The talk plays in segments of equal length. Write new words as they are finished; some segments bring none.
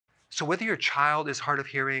So whether your child is hard of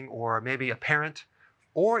hearing or maybe a parent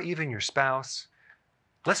or even your spouse,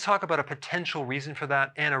 let's talk about a potential reason for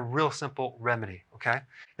that and a real simple remedy, okay?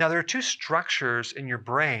 Now, there are two structures in your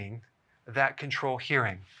brain that control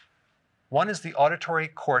hearing. One is the auditory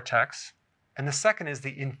cortex, and the second is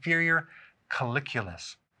the inferior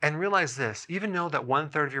colliculus. And realize this, even though that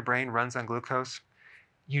 1/3 of your brain runs on glucose,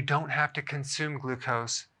 you don't have to consume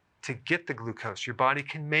glucose to get the glucose. Your body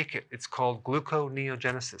can make it. It's called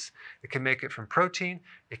gluconeogenesis. It can make it from protein,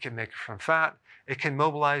 it can make it from fat, it can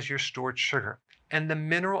mobilize your stored sugar. And the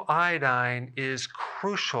mineral iodine is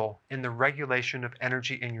crucial in the regulation of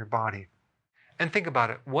energy in your body. And think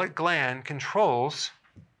about it, what gland controls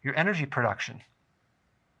your energy production?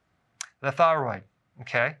 The thyroid,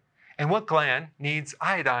 okay? And what gland needs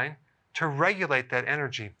iodine to regulate that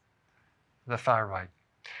energy? The thyroid.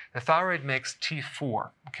 The thyroid makes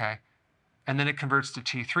T4, okay? And then it converts to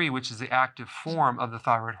T3, which is the active form of the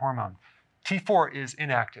thyroid hormone. T4 is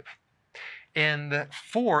inactive. And the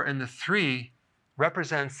 4 and the 3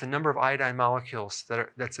 represents the number of iodine molecules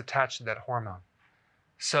that's attached to that hormone.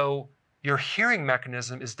 So your hearing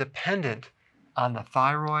mechanism is dependent on the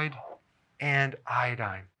thyroid and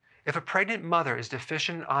iodine. If a pregnant mother is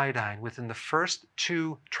deficient in iodine within the first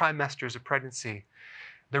 2 trimesters of pregnancy,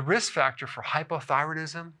 the risk factor for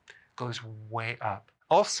hypothyroidism goes way up.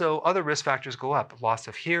 Also, other risk factors go up: loss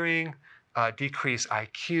of hearing, decreased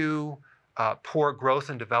IQ, poor growth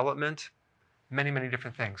and development, many, many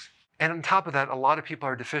different things. And on top of that, a lot of people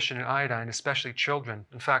are deficient in iodine, especially children.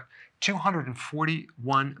 In fact,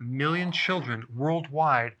 241 million children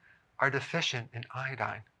worldwide are deficient in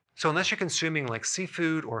iodine. So unless you're consuming like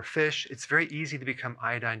seafood or fish, it's very easy to become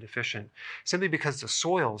iodine deficient, simply because the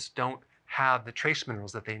soils don't have the trace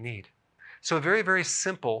minerals that they need. So a very, very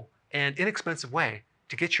simple and inexpensive way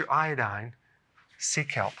to get your iodine: sea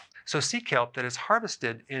kelp. So sea kelp that is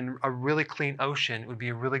harvested in a really clean ocean would be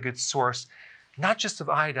a really good source, not just of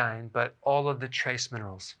iodine, but all of the trace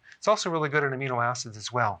minerals. It's also really good at amino acids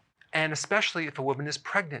as well. And especially if a woman is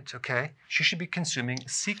pregnant, okay, she should be consuming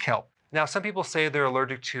sea kelp. Now, some people say they're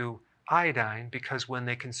allergic to iodine because when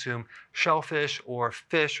they consume shellfish or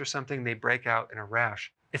fish or something, they break out in a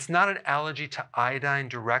rash. It's not an allergy to iodine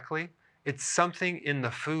directly. It's something in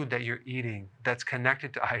the food that you're eating that's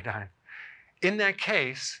connected to iodine. In that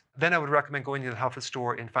case, then I would recommend going to the health food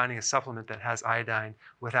store and finding a supplement that has iodine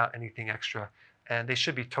without anything extra, and they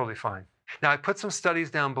should be totally fine. Now, I put some studies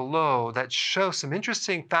down below that show some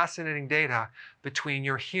interesting, fascinating data between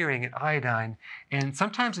your hearing and iodine, and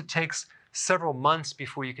sometimes it takes several months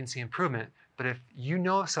before you can see improvement, but if you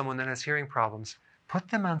know of someone that has hearing problems, put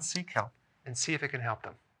them on sea kelp and see if it can help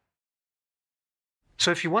them. So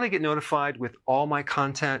if you want to get notified with all my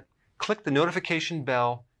content, click the notification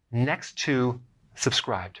bell next to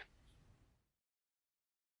subscribed.